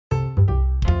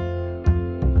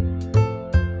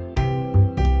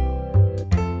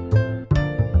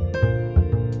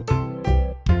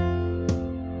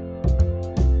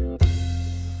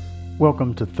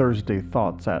Welcome to Thursday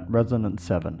Thoughts at Resonance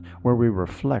 7, where we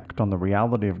reflect on the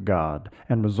reality of God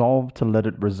and resolve to let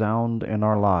it resound in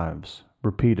our lives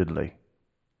repeatedly.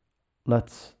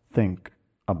 Let's think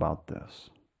about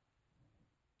this.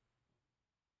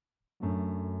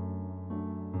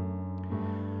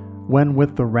 When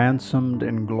with the ransomed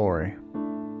in glory.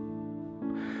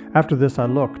 After this I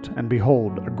looked, and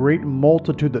behold, a great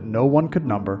multitude that no one could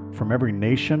number, from every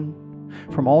nation,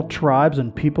 from all tribes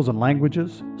and peoples and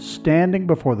languages, standing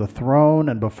before the throne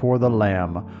and before the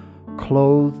Lamb,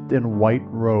 clothed in white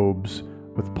robes,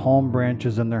 with palm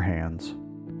branches in their hands.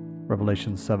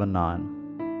 Revelation 7:9.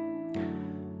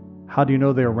 How do you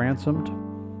know they are ransomed?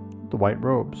 The white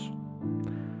robes.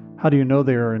 How do you know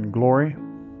they are in glory?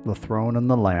 The throne and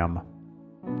the Lamb.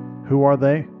 Who are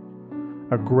they?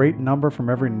 A great number from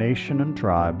every nation and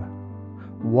tribe.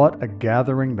 What a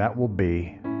gathering that will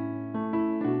be!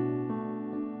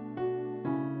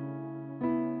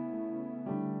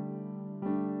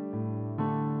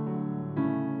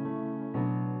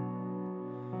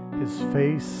 His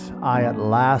face I at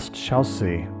last shall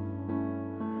see.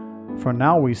 For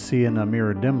now we see in a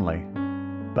mirror dimly,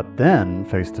 but then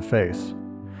face to face.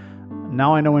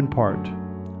 Now I know in part,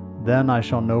 then I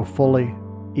shall know fully,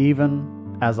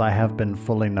 even as I have been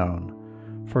fully known.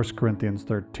 1 Corinthians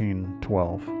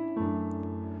 13:12.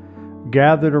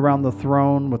 Gathered around the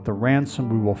throne with the ransom,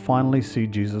 we will finally see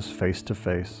Jesus face to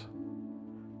face.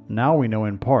 Now we know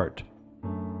in part,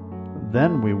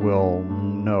 then we will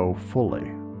know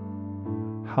fully.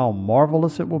 How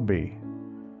marvelous it will be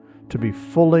to be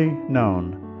fully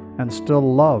known and still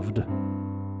loved.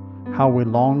 How we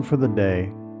long for the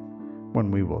day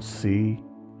when we will see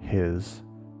His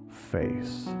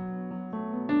face.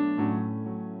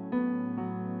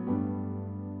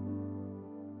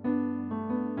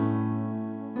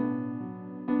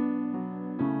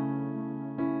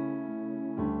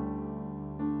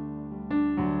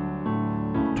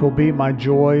 "'Twill be my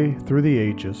joy through the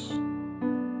ages."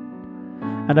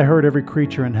 And I heard every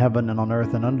creature in heaven and on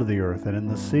earth and under the earth and in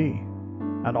the sea,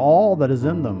 and all that is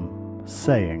in them,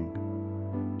 saying,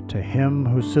 "To him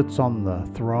who sits on the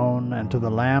throne and to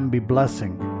the Lamb be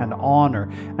blessing and honor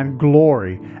and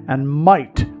glory and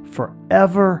might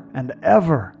forever and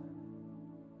ever."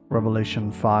 Revelation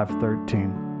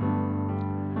 5:13.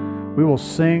 We will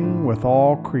sing with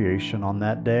all creation on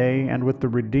that day and with the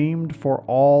redeemed for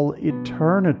all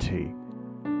eternity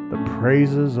the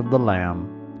praises of the Lamb.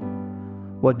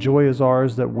 What joy is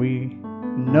ours that we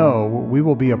know we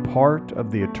will be a part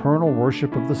of the eternal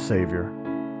worship of the Savior.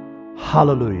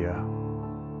 Hallelujah.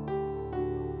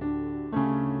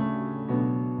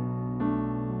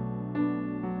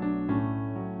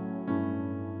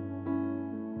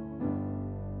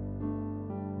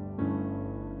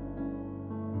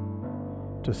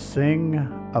 To sing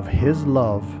of His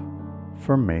love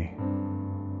for me.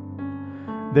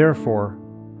 Therefore,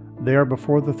 they are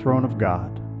before the throne of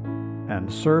God, and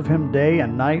serve Him day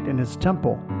and night in His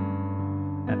temple,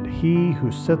 and He who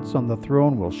sits on the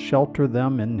throne will shelter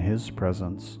them in His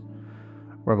presence.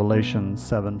 Revelation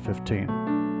 7:15.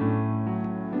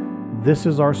 This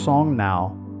is our song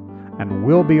now, and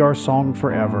will be our song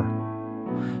forever,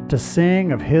 to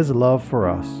sing of His love for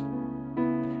us.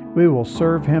 We will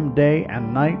serve Him day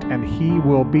and night, and He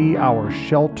will be our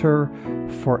shelter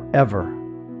forever.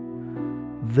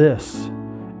 This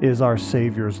is our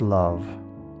Savior's love.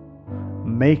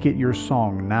 Make it your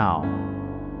song now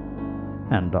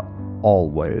and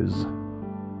always.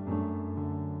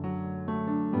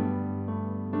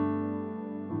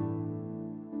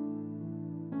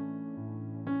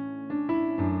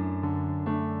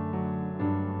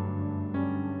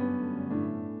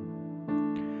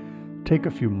 Take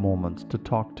a few moments to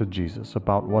talk to Jesus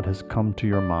about what has come to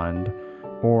your mind,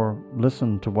 or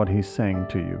listen to what He's saying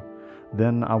to you.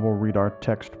 Then I will read our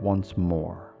text once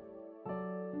more.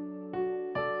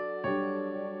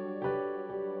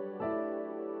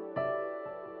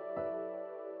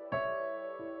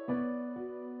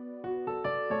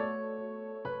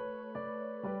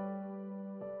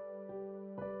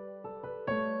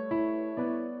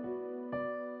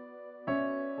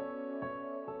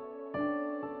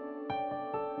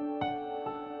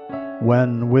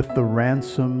 When with the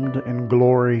ransomed in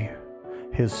glory,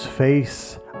 His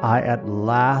face I at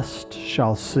last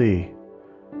shall see.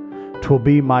 'Twill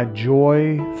be my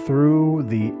joy through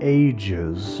the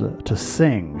ages to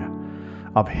sing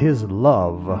of His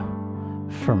love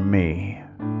for me.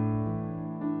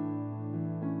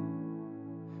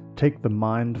 Take the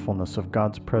mindfulness of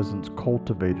God's presence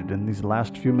cultivated in these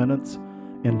last few minutes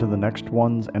into the next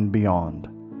ones and beyond.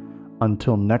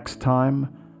 Until next time,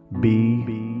 be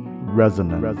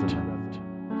resonant.